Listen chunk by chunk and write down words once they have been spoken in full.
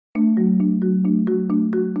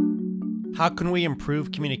How can we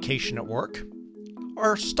improve communication at work?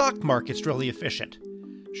 Are stock markets really efficient?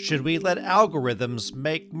 Should we let algorithms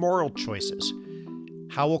make moral choices?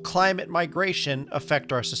 How will climate migration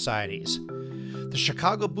affect our societies? The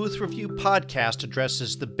Chicago Booth Review podcast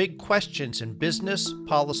addresses the big questions in business,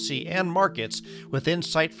 policy, and markets with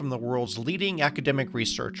insight from the world's leading academic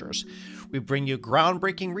researchers. We bring you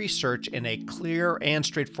groundbreaking research in a clear and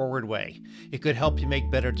straightforward way. It could help you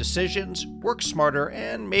make better decisions, work smarter,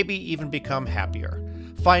 and maybe even become happier.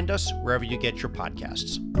 Find us wherever you get your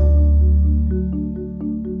podcasts.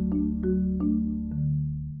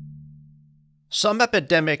 Some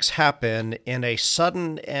epidemics happen in a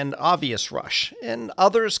sudden and obvious rush, and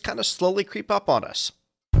others kind of slowly creep up on us.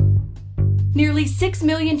 Nearly 6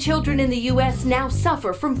 million children in the U.S. now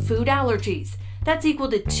suffer from food allergies. That's equal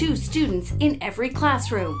to 2 students in every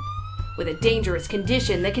classroom, with a dangerous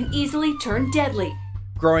condition that can easily turn deadly.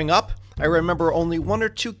 Growing up, I remember only 1 or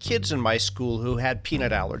 2 kids in my school who had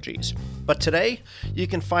peanut allergies. But today, you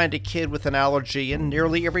can find a kid with an allergy in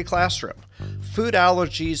nearly every classroom. Food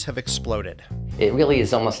allergies have exploded. It really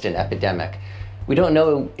is almost an epidemic. We don't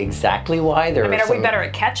know exactly why. Are we better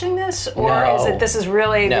at catching this? Or No. is it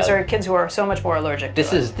these are kids who are so much more allergic to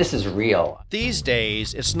it? This is real. These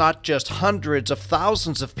days, it's not just hundreds of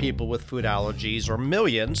thousands of people with food allergies or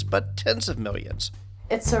millions, but tens of millions.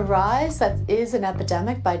 It's a rise that is an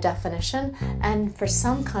epidemic by definition, and for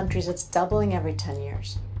some countries it's doubling every 10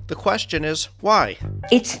 years. The question is, why?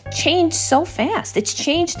 It's changed so fast. It's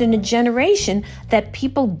changed in a generation that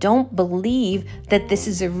people don't believe that this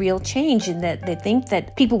is a real change, and that they think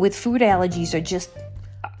that people with food allergies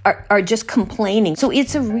are just complaining. So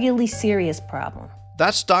it's a really serious problem.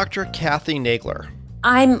 That's Dr. Cathryn Nagler.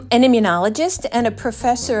 I'm an immunologist and a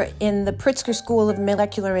professor in the Pritzker School of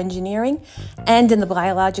Molecular Engineering and in the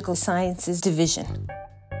Biological Sciences Division.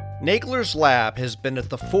 Nagler's lab has been at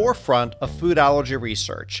the forefront of food allergy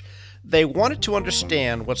research. They wanted to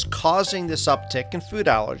understand what's causing this uptick in food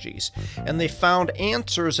allergies, and they found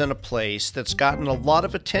answers in a place that's gotten a lot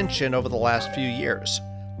of attention over the last few years: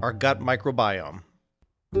 our gut microbiome.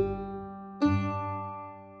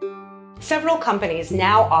 Several companies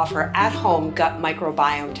now offer at-home gut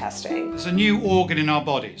microbiome testing. It's a new organ in our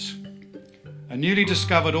bodies, a newly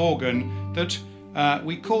discovered organ that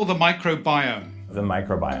we call the microbiome. The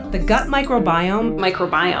microbiome. The gut microbiome.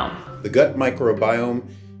 The gut microbiome.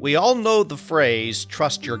 We all know the phrase,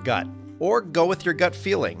 trust your gut, or go with your gut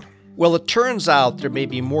feeling. Well, it turns out there may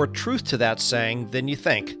be more truth to that saying than you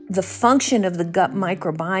think. The function of the gut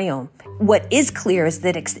microbiome, what is clear is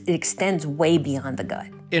that it extends way beyond the gut.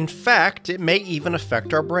 In fact, it may even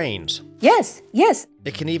affect our brains. Yes.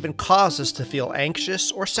 It can even cause us to feel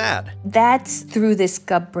anxious or sad. That's through this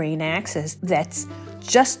gut-brain axis that's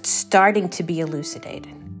just starting to be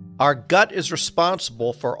elucidated. Our gut is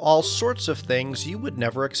responsible for all sorts of things you would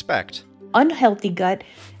never expect. Unhealthy gut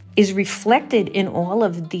is reflected in all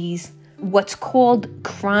of these what's called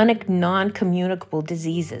chronic non-communicable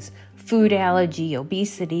diseases: food allergy,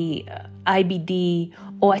 obesity, IBD,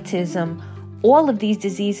 autism, all of these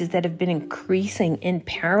diseases that have been increasing in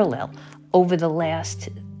parallel over the last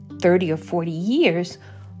 30 or 40 years,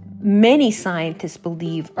 many scientists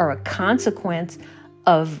believe are a consequence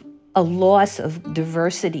of a loss of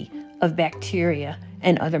diversity of bacteria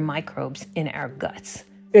and other microbes in our guts.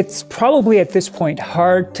 It's probably at this point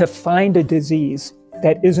hard to find a disease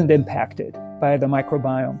that isn't impacted by the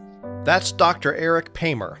microbiome. That's Dr. Eric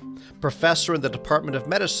Pamer, professor in the Department of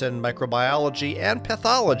Medicine, Microbiology, and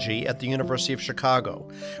Pathology at the University of Chicago,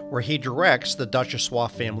 where he directs the Duchossois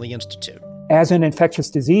Family Institute. As an infectious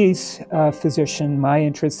disease physician, my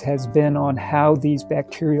interest has been on how these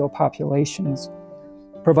bacterial populations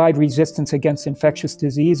provide resistance against infectious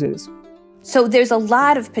diseases. So there's a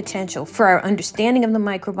lot of potential for our understanding of the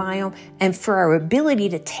microbiome and for our ability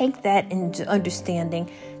to take that into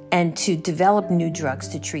understanding and to develop new drugs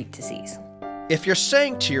to treat disease. If you're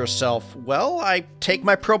saying to yourself, well, I take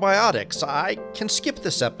my probiotics, I can skip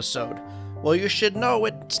this episode, well, you should know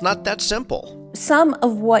it's not that simple. Some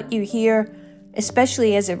of what you hear,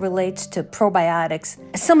 especially as it relates to probiotics,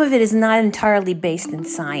 some of it is not entirely based in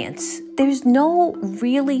science. There's no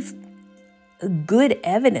really good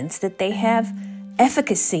evidence that they have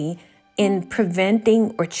efficacy in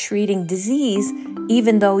preventing or treating disease,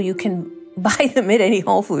 even though you can buy them at any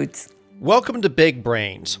Whole Foods. Welcome to Big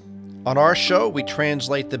Brains. On our show, we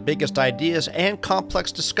translate the biggest ideas and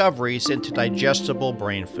complex discoveries into digestible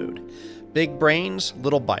brain food. Big Brains,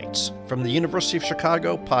 Little Bites, from the University of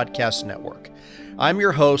Chicago Podcast Network. I'm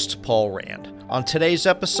your host, Paul Rand. On today's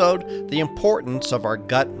episode, the importance of our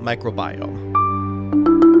gut microbiome.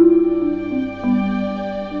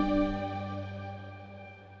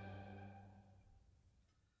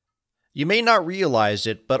 You may not realize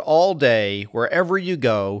it, but all day, wherever you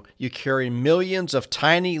go, you carry millions of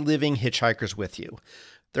tiny living hitchhikers with you.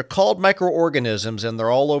 They're called microorganisms, and they're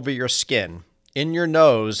all over your skin, in your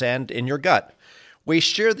nose, and in your gut. We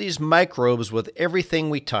share these microbes with everything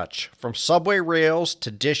we touch, from subway rails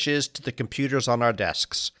to dishes to the computers on our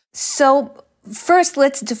desks. So first,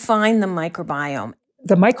 let's define the microbiome.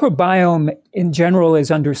 The microbiome in general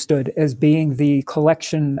is understood as being the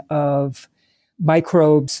collection of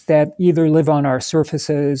microbes that either live on our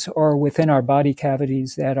surfaces or within our body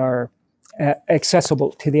cavities that are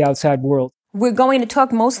accessible to the outside world. We're going to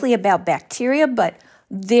talk mostly about bacteria, but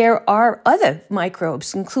there are other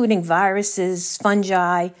microbes, including viruses,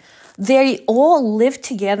 fungi. They all live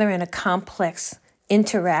together in a complex,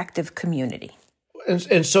 interactive community.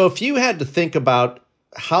 And so if you had to think about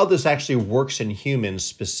how this actually works in humans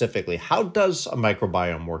specifically, how does a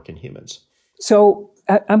microbiome work in humans? So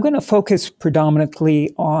I'm going to focus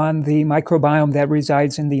predominantly on the microbiome that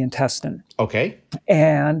resides in the intestine. Okay.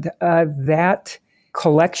 And that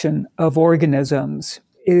collection of organisms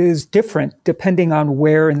is different depending on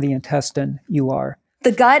where in the intestine you are.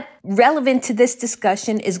 The gut, relevant to this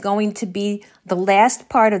discussion, is going to be the last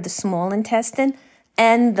part of the small intestine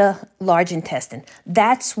and the large intestine.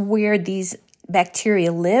 That's where these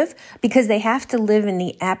bacteria live because they have to live in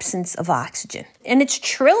the absence of oxygen. And it's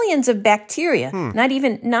trillions of bacteria, not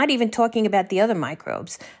even talking about the other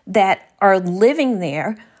microbes, that are living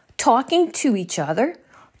there, talking to each other,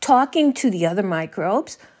 talking to the other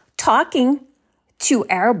microbes, talking to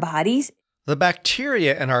our bodies. The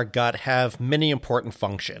bacteria in our gut have many important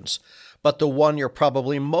functions, but the one you're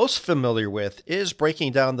probably most familiar with is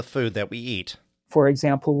breaking down the food that we eat. For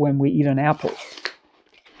example, when we eat an apple,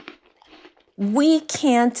 we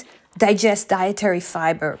can't digest dietary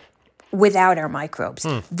fiber without our microbes.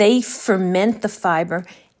 They ferment the fiber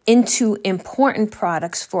into important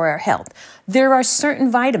products for our health. There are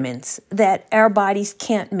certain vitamins that our bodies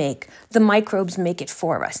can't make. The microbes make it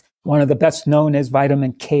for us. One of the best known is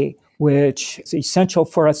vitamin K, which is essential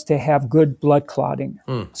for us to have good blood clotting.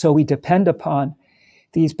 So we depend upon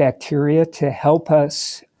these bacteria to help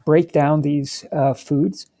us break down these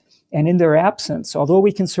foods. And in their absence, although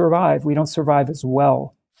we can survive, we don't survive as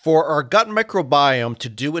well. For our gut microbiome to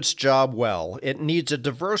do its job well, it needs a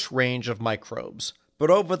diverse range of microbes. But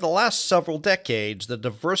over the last several decades, the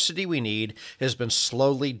diversity we need has been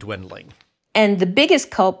slowly dwindling. And the biggest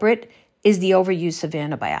culprit is the overuse of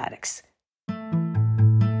antibiotics.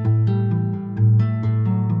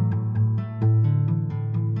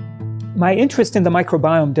 My interest in the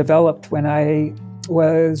microbiome developed when I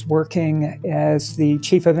was working as the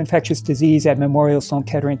chief of infectious disease at Memorial Sloan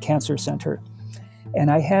Kettering Cancer Center.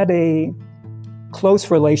 And I had a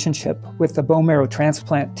close relationship with the bone marrow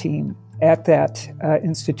transplant team at that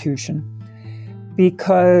institution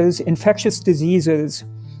because infectious diseases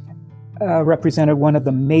represented one of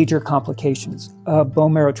the major complications of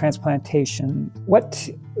bone marrow transplantation. What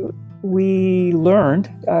we learned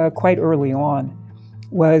quite early on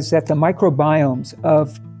was that the microbiomes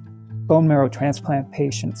of bone marrow transplant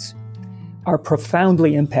patients are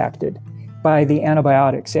profoundly impacted by the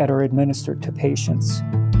antibiotics that are administered to patients.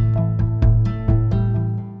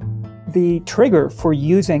 The trigger for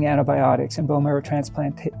using antibiotics in bone marrow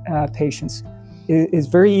transplant patients is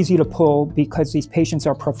very easy to pull because these patients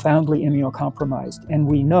are profoundly immunocompromised. And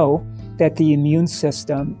we know that the immune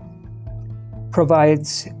system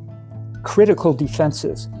provides critical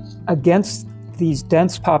defenses against these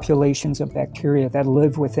dense populations of bacteria that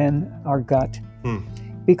live within our gut.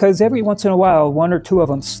 Because every once in a while, one or two of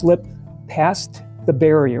them slip past the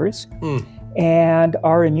barriers, and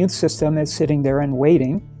our immune system is sitting there and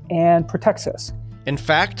waiting and protects us. In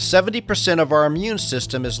fact, 70% of our immune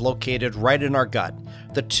system is located right in our gut.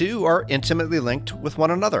 The two are intimately linked with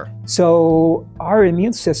one another. So our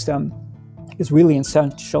immune system is really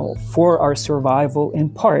essential for our survival, in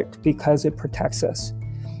part because it protects us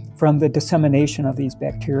from the dissemination of these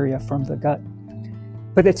bacteria from the gut.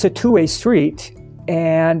 But it's a two-way street,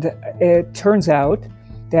 and it turns out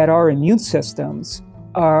that our immune systems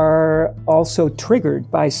are also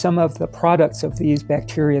triggered by some of the products of these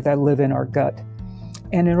bacteria that live in our gut.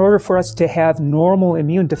 And in order for us to have normal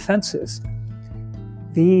immune defenses,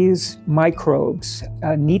 these microbes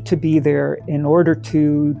need to be there in order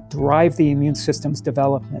to drive the immune system's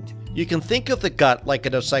development. You can think of the gut like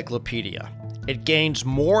an encyclopedia. It gains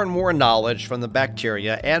more and more knowledge from the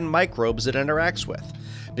bacteria and microbes it interacts with,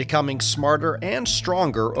 becoming smarter and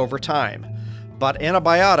stronger over time. But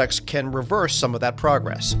antibiotics can reverse some of that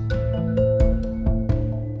progress.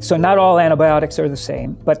 So not all antibiotics are the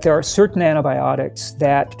same, but there are certain antibiotics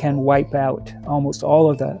that can wipe out almost all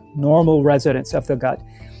of the normal residents of the gut.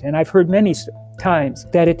 And I've heard many times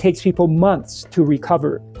that it takes people months to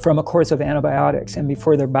recover from a course of antibiotics and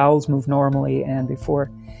before their bowels move normally and before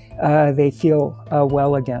they feel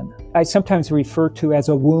well again. I sometimes refer to as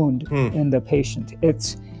a wound in the patient.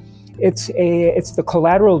 It's the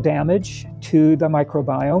collateral damage to the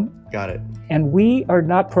microbiome. Got it. And we are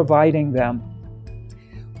not providing them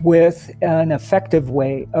with an effective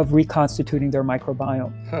way of reconstituting their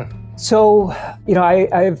microbiome. So,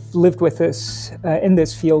 I've lived with this in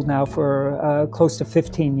this field now for close to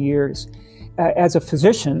 15 years. As a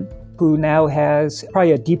physician who now has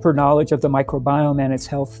probably a deeper knowledge of the microbiome and its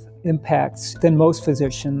health impacts than most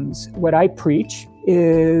physicians, what I preach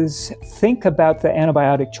is think about the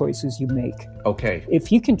antibiotic choices you make. Okay.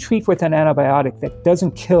 If you can treat with an antibiotic that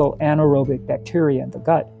doesn't kill anaerobic bacteria in the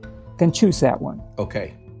gut, then choose that one.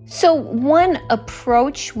 Okay. So one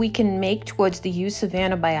approach we can make towards the use of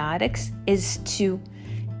antibiotics is to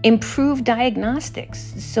improve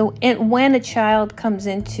diagnostics. So when a child comes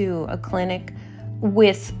into a clinic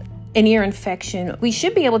with an ear infection, we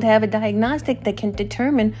should be able to have a diagnostic that can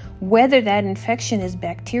determine whether that infection is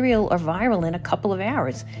bacterial or viral in a couple of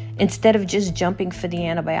hours, instead of just jumping for the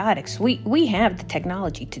antibiotics. We have the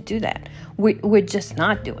technology to do that. We're just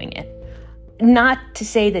not doing it. Not to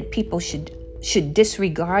say that people should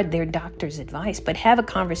disregard their doctor's advice, but have a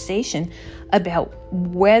conversation about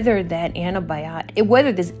whether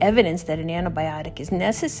whether there's evidence that an antibiotic is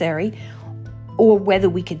necessary, or whether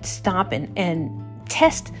we could stop and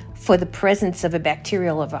test for the presence of a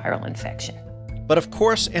bacterial or viral infection. But of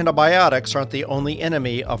course, antibiotics aren't the only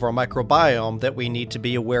enemy of our microbiome that we need to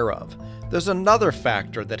be aware of. There's another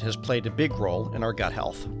factor that has played a big role in our gut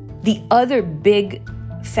health. The other big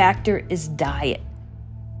factor is diet.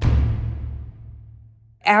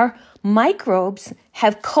 Our microbes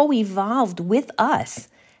have co-evolved with us,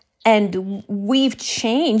 and we've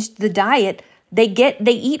changed the diet. They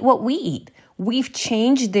eat what we eat. We've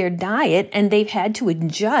changed their diet, and they've had to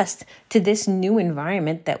adjust to this new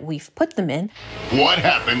environment that we've put them in. What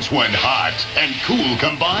happens when hot and cool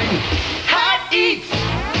combine? Hot eats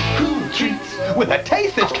cool treats with a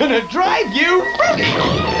taste that's gonna drive you crazy.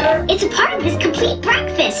 It's a part of this complete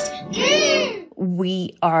breakfast.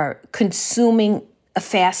 We are consuming a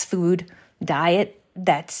fast food diet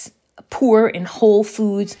that's poor in whole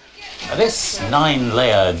foods. This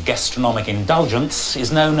 9-layer gastronomic indulgence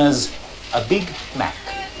is known as a Big Mac.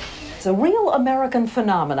 It's a real American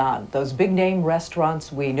phenomenon, those big-name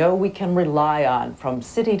restaurants we know we can rely on from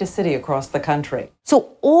city to city across the country.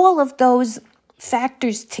 So all of those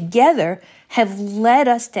factors together have led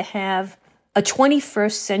us to have a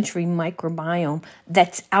 21st century microbiome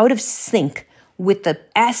that's out of sync with the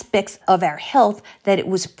aspects of our health that it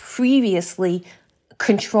was previously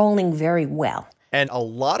controlling very well. And a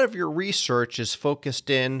lot of your research is focused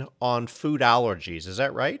in on food allergies, is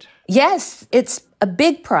that right? Yes, it's a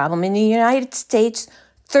big problem. In the United States,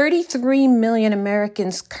 33 million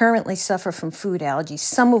Americans currently suffer from food allergies,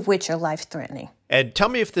 some of which are life-threatening. And tell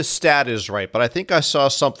me if this stat is right, but I think I saw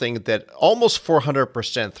something that almost 400%,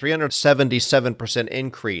 377%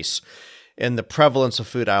 increase in the prevalence of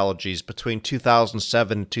food allergies between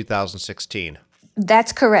 2007 and 2016.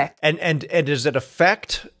 That's correct. And does it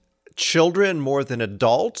affect children more than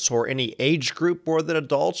adults, or any age group more than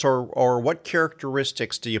adults, or what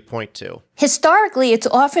characteristics do you point to? Historically, it's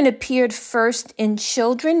often appeared first in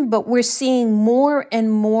children, but we're seeing more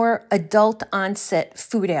and more adult onset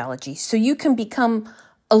food allergies. So you can become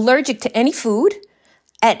allergic to any food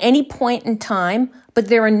at any point in time, but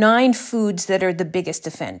there are 9 foods that are the biggest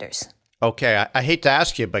offenders. Okay, I hate to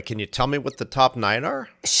ask you, but can you tell me what the top 9 are?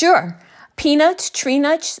 Sure. Peanuts, tree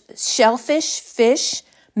nuts, shellfish, fish,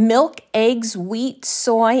 milk, eggs, wheat,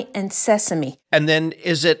 soy, and sesame. And then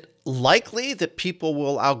is it likely that people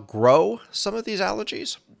will outgrow some of these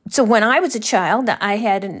allergies? So when I was a child, I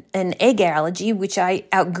had an egg allergy, which I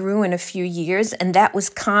outgrew in a few years, and that was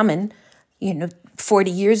common,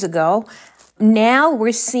 40 years ago. Now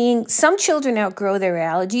we're seeing some children outgrow their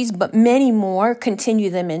allergies, but many more continue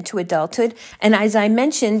them into adulthood. And as I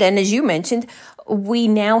mentioned, and as you mentioned, we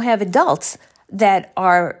now have adults that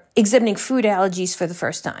are exhibiting food allergies for the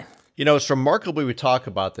first time. It's remarkable we talk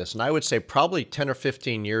about this, and I would say probably 10 or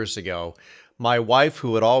 15 years ago, my wife,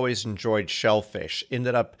 who had always enjoyed shellfish,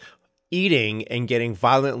 ended up eating and getting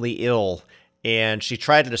violently ill, and she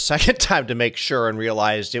tried it a second time to make sure and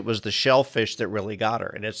realized it was the shellfish that really got her,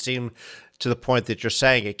 and it seemed to the point that you're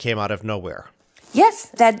saying it came out of nowhere. Yes,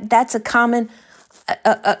 that's a common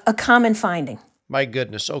finding. My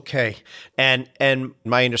goodness. Okay. And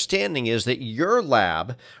my understanding is that your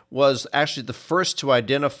lab was actually the first to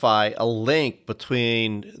identify a link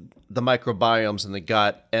between the microbiomes in the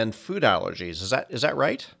gut and food allergies. Is that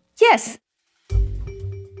right? Yes.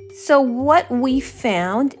 So what we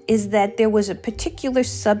found is that there was a particular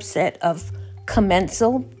subset of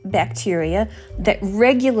commensal bacteria that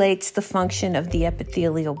regulates the function of the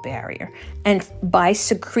epithelial barrier, and by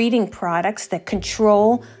secreting products that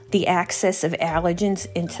control the access of allergens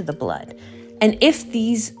into the blood. And if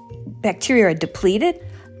these bacteria are depleted,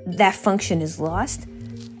 that function is lost.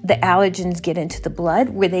 The allergens get into the blood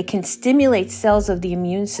where they can stimulate cells of the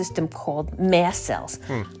immune system called mast cells.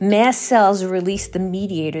 Mast cells release the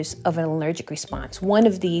mediators of an allergic response. One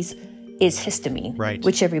of these is histamine, right,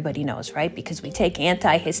 which everybody knows, right? Because we take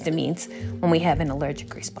antihistamines when we have an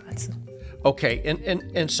allergic response. Okay,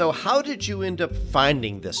 and so how did you end up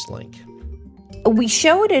finding this link? We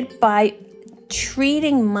showed it by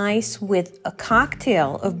treating mice with a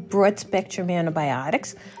cocktail of broad-spectrum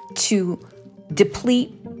antibiotics to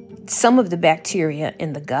deplete some of the bacteria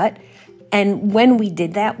in the gut. And when we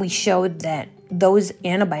did that, we showed that those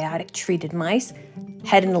antibiotic-treated mice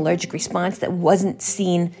had an allergic response that wasn't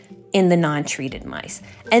seen in the non-treated mice.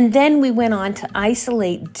 And then we went on to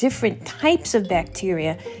isolate different types of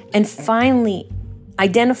bacteria and finally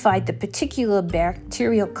identified the particular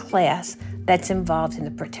bacterial class that's involved in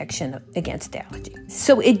the protection against allergy.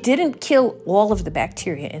 So it didn't kill all of the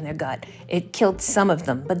bacteria in their gut. It killed some of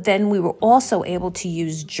them. But then we were also able to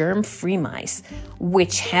use germ-free mice,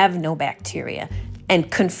 which have no bacteria, and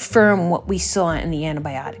confirm what we saw in the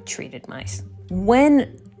antibiotic-treated mice.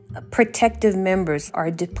 When protective members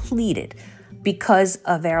are depleted because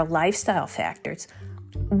of our lifestyle factors,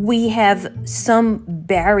 we have some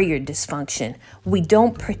barrier dysfunction. We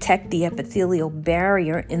don't protect the epithelial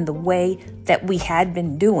barrier in the way that we had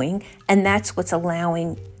been doing, and that's what's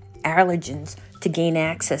allowing allergens to gain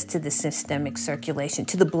access to the systemic circulation,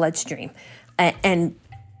 to the bloodstream, and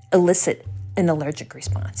elicit an allergic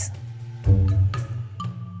response.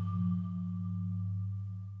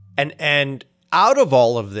 And out of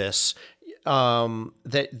all of this,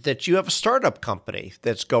 that you have a startup company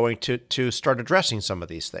that's going to start addressing some of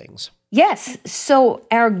these things. Yes. So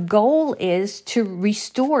our goal is to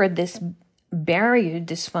restore this barrier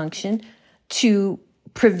dysfunction to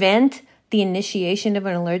prevent the initiation of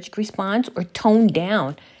an allergic response or tone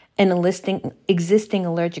down an existing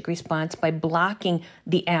allergic response by blocking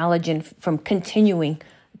the allergen from continuing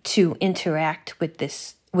to interact with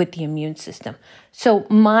the immune system. So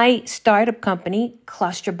my startup company,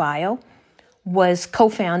 Cluster Bio, was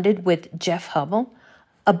co-founded with Jeff Hubble,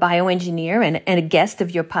 a bioengineer and a guest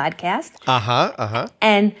of your podcast.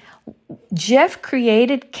 And Jeff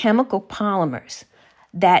created chemical polymers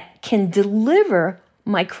that can deliver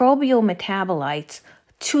microbial metabolites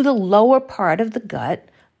to the lower part of the gut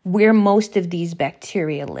where most of these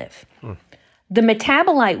bacteria live. The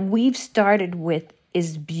metabolite we've started with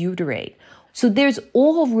is butyrate. So there's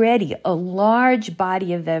already a large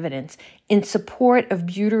body of evidence in support of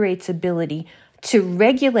butyrate's ability to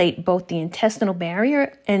regulate both the intestinal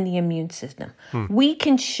barrier and the immune system. We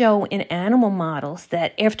can show in animal models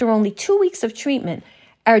that after only 2 weeks of treatment,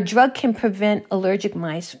 our drug can prevent allergic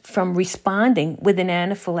mice from responding with an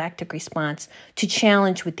anaphylactic response to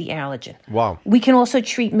challenge with the allergen. Wow. We can also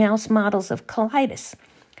treat mouse models of colitis.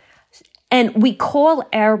 And we call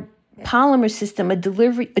our polymer system a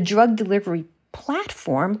drug delivery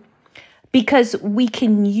platform because we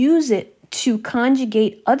can use it to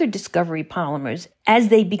conjugate other discovery polymers as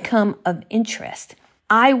they become of interest.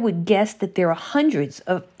 I would guess that there are hundreds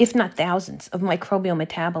of, if not thousands, of microbial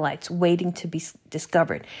metabolites waiting to be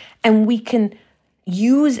discovered. And we can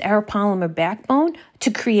use our polymer backbone to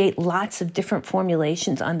create lots of different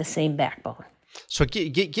formulations on the same backbone. So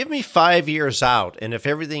give me 5 years out, and if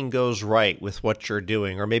everything goes right with what you're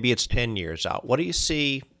doing, or maybe it's 10 years out, what do you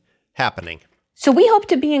see happening? So we hope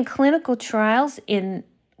to be in clinical trials in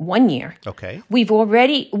 1 year. Okay. We've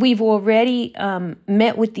already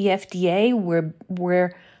met with the FDA.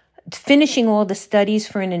 We're finishing all the studies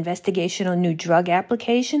for an investigational new drug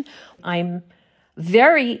application. I'm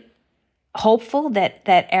very hopeful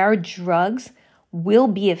that our drugs will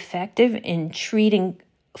be effective in treating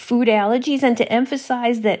food allergies, and to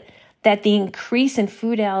emphasize that the increase in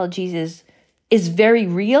food allergies is very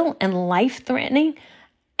real and life-threatening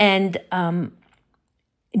and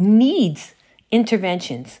needs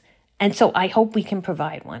interventions. And so I hope we can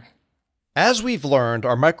provide one. As we've learned,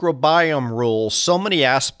 our microbiome rules so many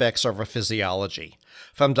aspects of our physiology,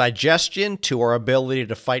 from digestion to our ability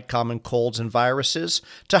to fight common colds and viruses,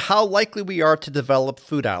 to how likely we are to develop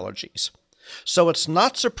food allergies. So it's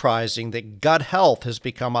not surprising that gut health has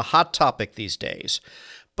become a hot topic these days.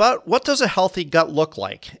 But what does a healthy gut look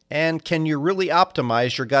like? And can you really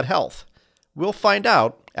optimize your gut health? We'll find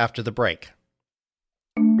out after the break.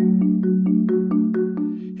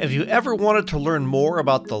 Have you ever wanted to learn more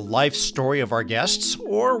about the life story of our guests,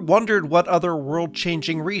 or wondered what other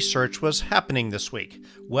world-changing research was happening this week?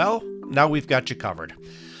 Well, now we've got you covered.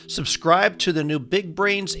 Subscribe to the new Big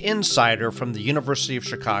Brains Insider from the University of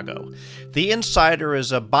Chicago. The Insider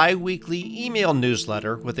is a bi-weekly email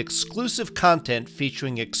newsletter with exclusive content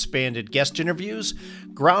featuring expanded guest interviews,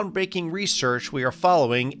 groundbreaking research we are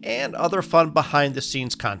following, and other fun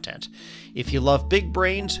behind-the-scenes content. If you love Big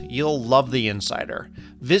Brains, you'll love the Insider.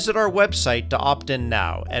 Visit our website to opt in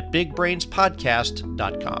now at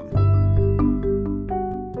bigbrainspodcast.com.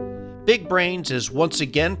 Big Brains is once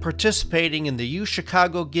again participating in the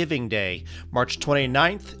UChicago Giving Day, March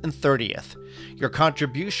 29th and 30th. Your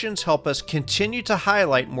contributions help us continue to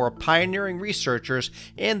highlight more pioneering researchers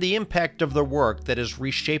and the impact of their work that is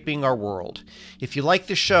reshaping our world. If you like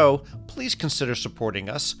the show, please consider supporting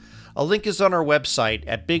us. A link is on our website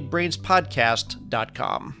at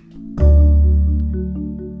bigbrainspodcast.com.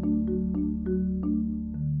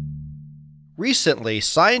 Recently,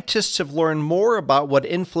 scientists have learned more about what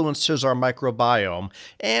influences our microbiome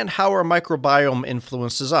and how our microbiome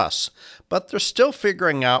influences us, but they're still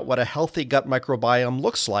figuring out what a healthy gut microbiome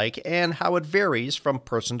looks like and how it varies from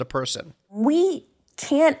person to person. We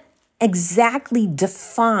can't exactly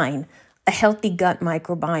define a healthy gut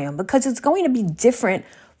microbiome because it's going to be different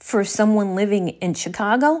for someone living in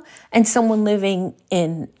Chicago and someone living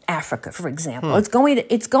in Africa, for example. It's going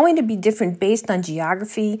to be different based on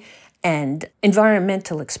geography and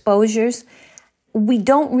environmental exposures. We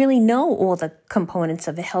don't really know all the components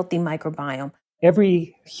of a healthy microbiome.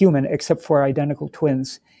 Every human, except for identical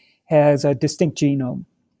twins, has a distinct genome.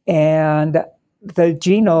 And the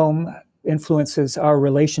genome influences our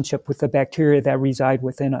relationship with the bacteria that reside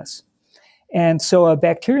within us. And so a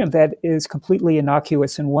bacterium that is completely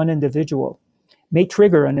innocuous in one individual may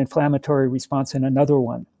trigger an inflammatory response in another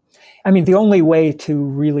one. I mean, the only way to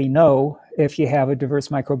really know if you have a diverse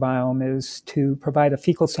microbiome is to provide a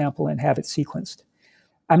fecal sample and have it sequenced.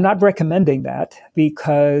 I'm not recommending that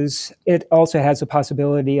because it also has a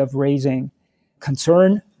possibility of raising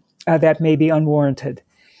concern that may be unwarranted.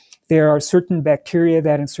 There are certain bacteria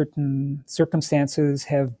that in certain circumstances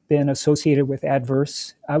have been associated with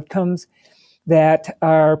adverse outcomes that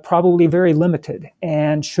are probably very limited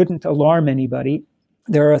and shouldn't alarm anybody.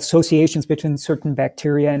 There are associations between certain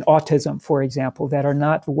bacteria and autism, for example, that are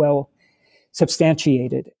not well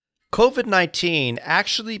substantiated. COVID-19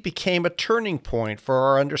 actually became a turning point for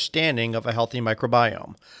our understanding of a healthy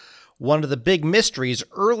microbiome. One of the big mysteries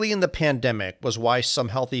early in the pandemic was why some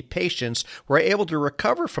healthy patients were able to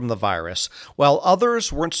recover from the virus, while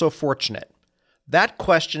others weren't so fortunate. That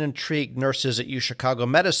question intrigued nurses at UChicago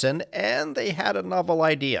Medicine, and they had a novel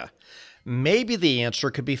idea. Maybe the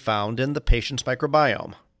answer could be found in the patient's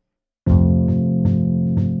microbiome.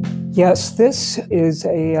 Yes, this is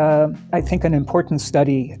I think, an important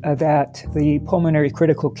study that the Pulmonary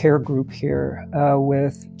Critical Care Group here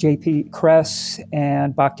with J.P. Kress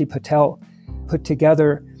and Bhakti Patel put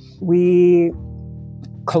together. We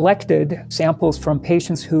collected samples from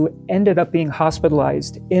patients who ended up being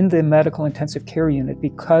hospitalized in the medical intensive care unit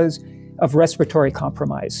because of respiratory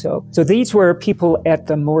compromise. So these were people at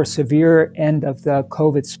the more severe end of the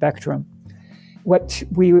COVID spectrum. What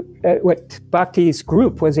Bhakti's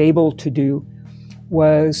group was able to do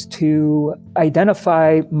was to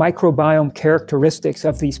identify microbiome characteristics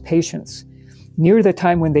of these patients near the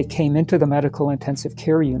time when they came into the medical intensive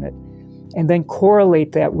care unit, and then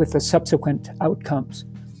correlate that with the subsequent outcomes.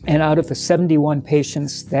 And out of the 71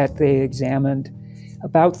 patients that they examined,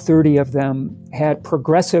 about 30 of them had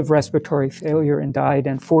progressive respiratory failure and died,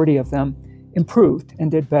 and 40 of them improved and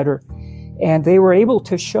did better. And they were able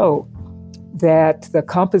to show that the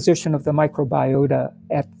composition of the microbiota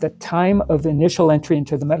at the time of initial entry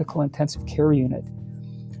into the medical intensive care unit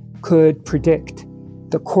could predict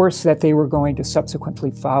the course that they were going to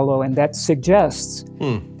subsequently follow. And that suggests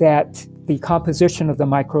that the composition of the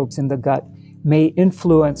microbes in the gut may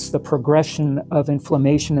influence the progression of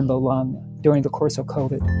inflammation in the lung during the course of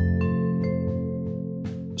COVID.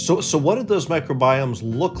 So what did those microbiomes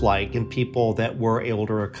look like in people that were able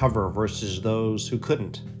to recover versus those who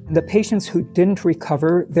couldn't? The patients who didn't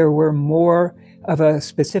recover, there were more of a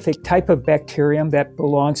specific type of bacterium that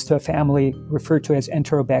belongs to a family referred to as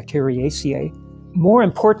Enterobacteriaceae. More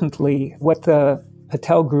importantly, what the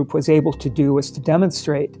Patel group was able to do was to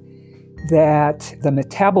demonstrate that the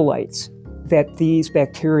metabolites that these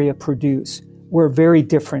bacteria produce were very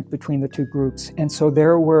different between the two groups. And so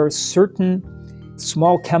there were certain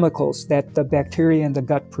small chemicals that the bacteria in the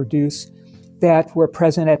gut produce that were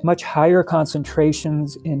present at much higher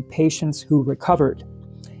concentrations in patients who recovered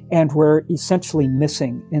and were essentially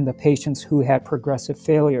missing in the patients who had progressive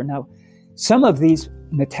failure. Now, some of these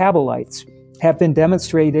metabolites have been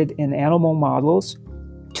demonstrated in animal models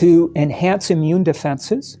to enhance immune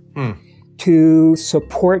defenses, to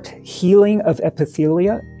support healing of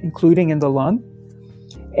epithelia, including in the lung,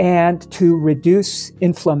 and to reduce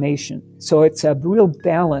inflammation. So it's a real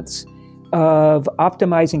balance of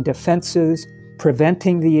optimizing defenses,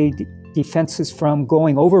 preventing the defenses from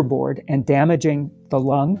going overboard and damaging the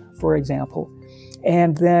lung, for example,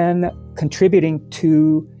 and then contributing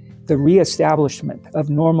to the reestablishment of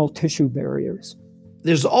normal tissue barriers.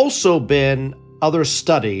 There's also been other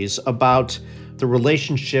studies about the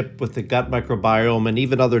relationship with the gut microbiome and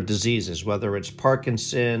even other diseases, whether it's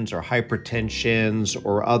Parkinson's or hypertension's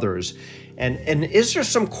or others. And is there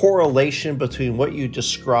some correlation between what you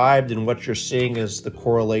described and what you're seeing as the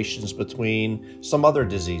correlations between some other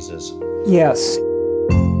diseases? Yes.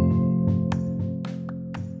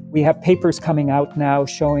 We have papers coming out now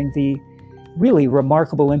showing the really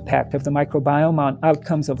remarkable impact of the microbiome on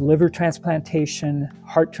outcomes of liver transplantation,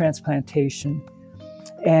 heart transplantation,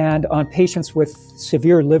 and on patients with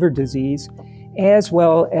severe liver disease, as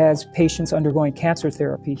well as patients undergoing cancer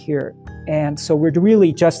therapy here. And so we're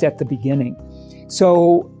really just at the beginning.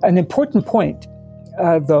 So an important point,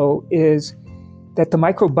 though, is that the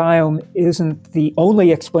microbiome isn't the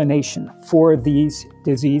only explanation for these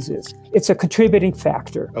diseases. It's a contributing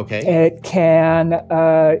factor. Okay. It can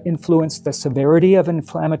influence the severity of an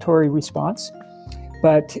inflammatory response,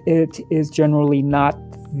 but it is generally not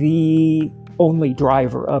the only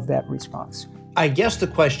driver of that response. I guess the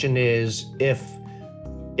question is,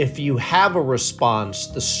 if you have a response,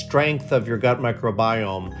 the strength of your gut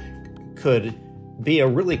microbiome could be a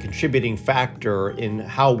really contributing factor in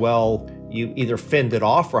how well you either fend it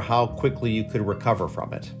off or how quickly you could recover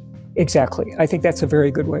from it. Exactly. I think that's a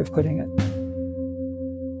very good way of putting it.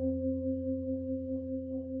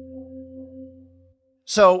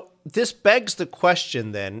 So this begs the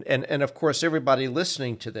question then, and of course everybody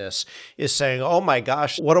listening to this is saying, oh my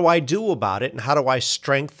gosh, what do I do about it and how do I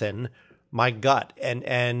strengthen my gut?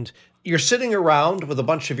 And you're sitting around with a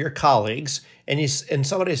bunch of your colleagues and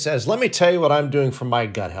somebody says, let me tell you what I'm doing for my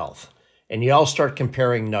gut health. And you all start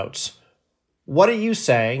comparing notes. What are you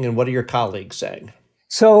saying and what are your colleagues saying?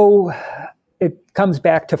 So it comes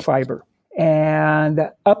back to fiber and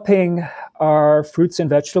upping our fruits and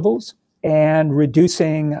vegetables and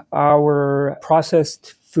reducing our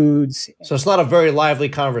processed foods. So it's not a very lively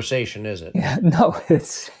conversation, is it? Yeah, no,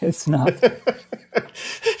 it's not.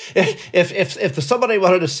 If somebody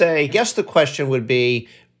wanted to say, I guess the question would be,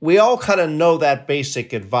 we all kind of know that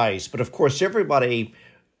basic advice, but of course everybody,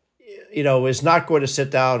 is not going to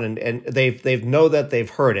sit down and they know that they've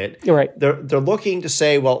heard it. You're right. They're looking to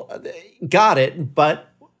say, well, got it, but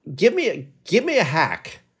give me a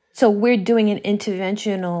hack. So we're doing an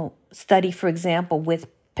interventional study, for example, with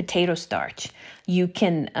potato starch. You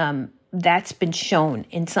can that's been shown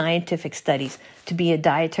in scientific studies to be a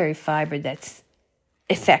dietary fiber that's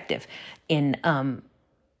effective in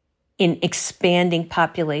expanding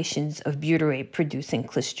populations of butyrate-producing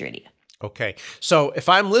Clostridia. Okay, so if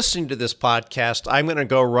I'm listening to this podcast, I'm going to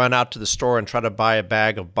go run out to the store and try to buy a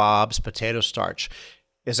bag of Bob's potato starch.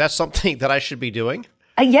 Is that something that I should be doing?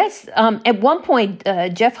 Yes. At one point,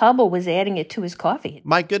 Jeff Hubble was adding it to his coffee.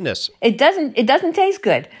 My goodness, it doesn't taste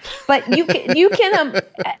good, but you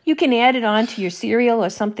can add it on to your cereal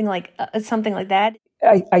or something like that.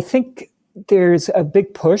 I think there's a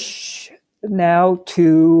big push now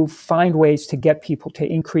to find ways to get people to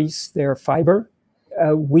increase their fiber.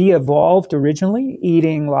 We evolved originally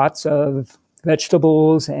eating lots of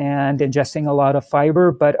vegetables and ingesting a lot of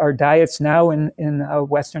fiber, but our diets now in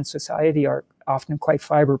Western society are often quite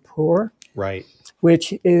fiber poor, right?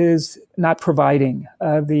 Which is not providing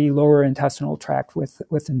the lower intestinal tract with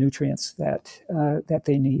the nutrients that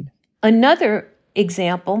they need. Another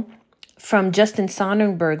example from Justin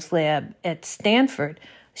Sonnenberg's lab at Stanford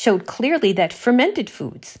showed clearly that fermented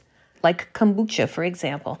foods, like kombucha, for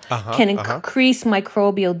example, can increase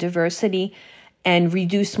microbial diversity and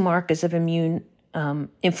reduce markers of immune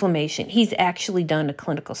inflammation. He's actually done a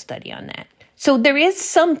clinical study on that. So there is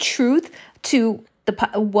some truth to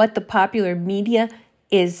what the popular media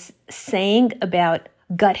is saying about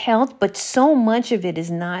gut health, but so much of it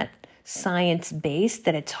is not science-based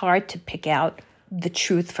that it's hard to pick out the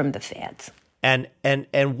truth from the fads. And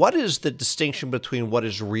what is the distinction between what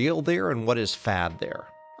is real there and what is fad there?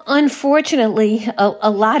 Unfortunately, a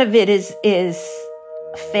lot of it is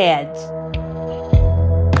fads.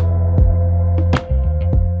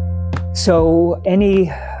 So any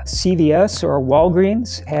CVS or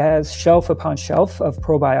Walgreens has shelf upon shelf of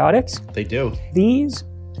probiotics. They do. These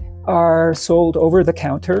are sold over the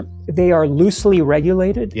counter. They are loosely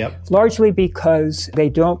regulated, largely because they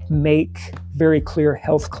don't make very clear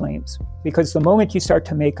health claims. Because the moment you start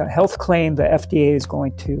to make a health claim, the FDA is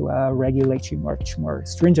going to regulate you much more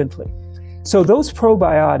stringently. So those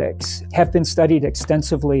probiotics have been studied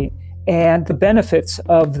extensively, and the benefits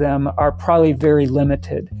of them are probably very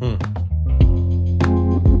limited.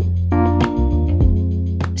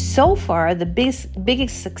 So far, the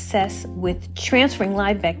biggest success with transferring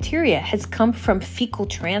live bacteria has come from fecal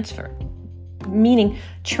transfer, meaning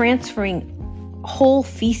transferring whole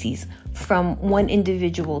feces from one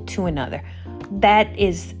individual to another. That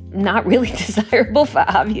is not really desirable for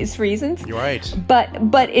obvious reasons. You're right.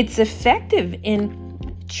 But it's effective in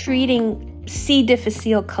treating C.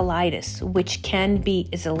 difficile colitis, which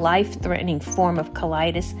is a life-threatening form of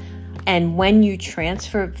colitis. And when you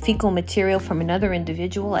transfer fecal material from another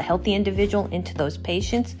individual, a healthy individual, into those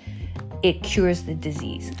patients, it cures the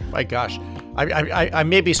disease. My gosh. I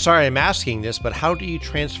may be sorry I'm asking this, but how do you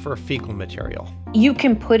transfer fecal material? You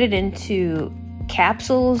can put it into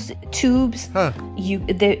capsules, tubes.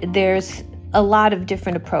 There's a lot of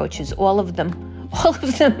different approaches. All of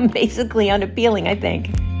them basically unappealing, I think.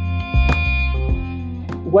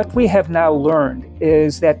 What we have now learned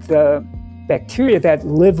is that the bacteria that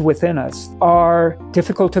live within us are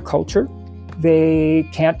difficult to culture. They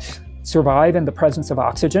can't survive in the presence of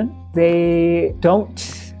oxygen. They don't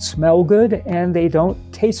smell good and they don't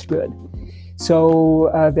taste good. So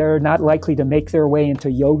they're not likely to make their way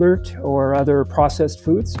into yogurt or other processed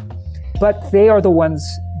foods. But they are the ones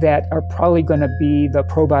that are probably going to be the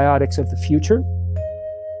probiotics of the future.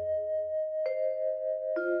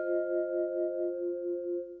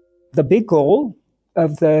 The big goal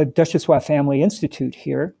of the Duchossois Family Institute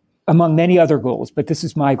here, among many other goals, but this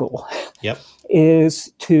is my goal,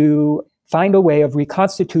 is to find a way of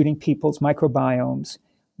reconstituting people's microbiomes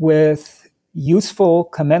with useful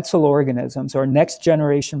commensal organisms or next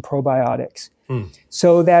generation probiotics,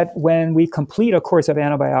 so that when we complete a course of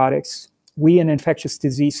antibiotics, we in infectious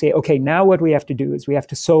disease say, okay, now what we have to do is we have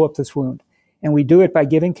to sew up this wound. And we do it by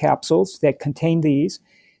giving capsules that contain these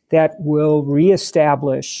that will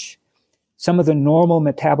reestablish some of the normal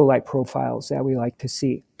metabolite profiles that we like to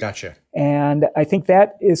see. Gotcha. And I think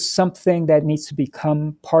that is something that needs to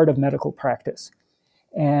become part of medical practice.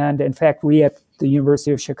 And in fact, we at the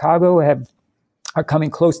University of Chicago are coming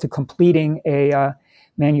close to completing a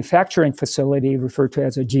manufacturing facility referred to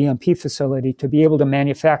as a GMP facility to be able to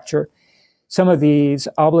manufacture some of these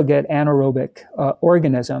obligate anaerobic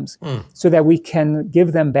organisms so that we can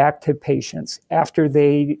give them back to patients after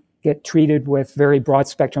they get treated with very broad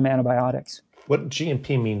spectrum antibiotics. What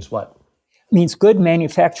GMP means what? Means good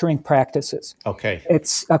manufacturing practices. Okay.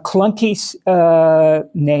 It's a clunky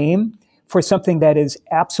name for something that is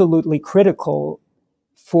absolutely critical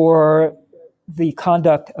for the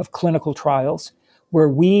conduct of clinical trials, where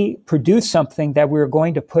we produce something that we're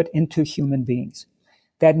going to put into human beings.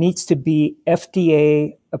 That needs to be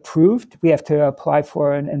FDA approved. We have to apply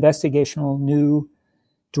for an investigational new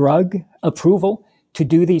drug approval to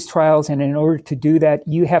do these trials. And in order to do that,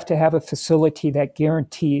 you have to have a facility that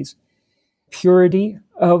guarantees purity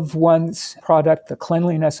of one's product, the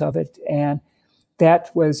cleanliness of it. And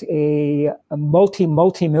that was a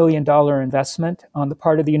multi-million dollar investment on the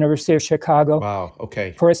part of the University of Chicago. Wow,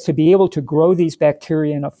 okay. For us to be able to grow these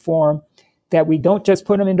bacteria in a form that we don't just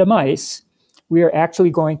put them into mice, we are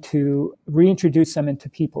actually going to reintroduce them into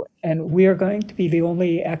people. And we are going to be the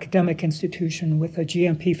only academic institution with a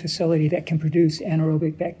GMP facility that can produce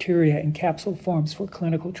anaerobic bacteria in capsule forms for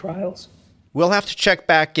clinical trials. We'll have to check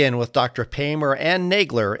back in with Dr. Pamer and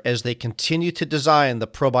Nagler as they continue to design the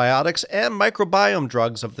probiotics and microbiome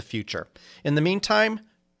drugs of the future. In the meantime,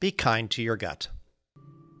 be kind to your gut.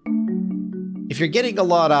 If you're getting a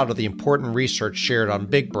lot out of the important research shared on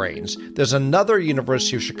Big Brains, there's another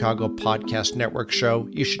University of Chicago podcast network show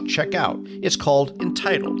you should check out. It's called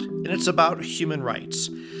Entitled, and it's about human rights.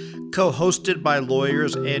 Co-hosted by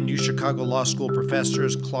lawyers and New Chicago Law School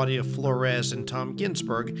professors Claudia Flores and Tom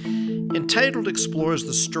Ginsberg, Entitled explores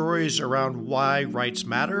the stories around why rights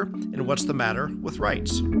matter and what's the matter with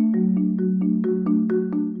rights.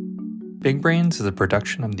 Big Brains is a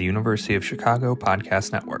production of the University of Chicago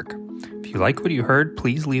Podcast Network. If you like what you heard,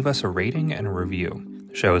 please leave us a rating and a review.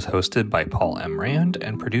 The show is hosted by Paul M. Rand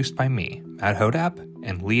and produced by me, Matt Hodap,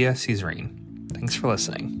 and Leah Caesarine. Thanks for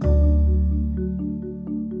listening.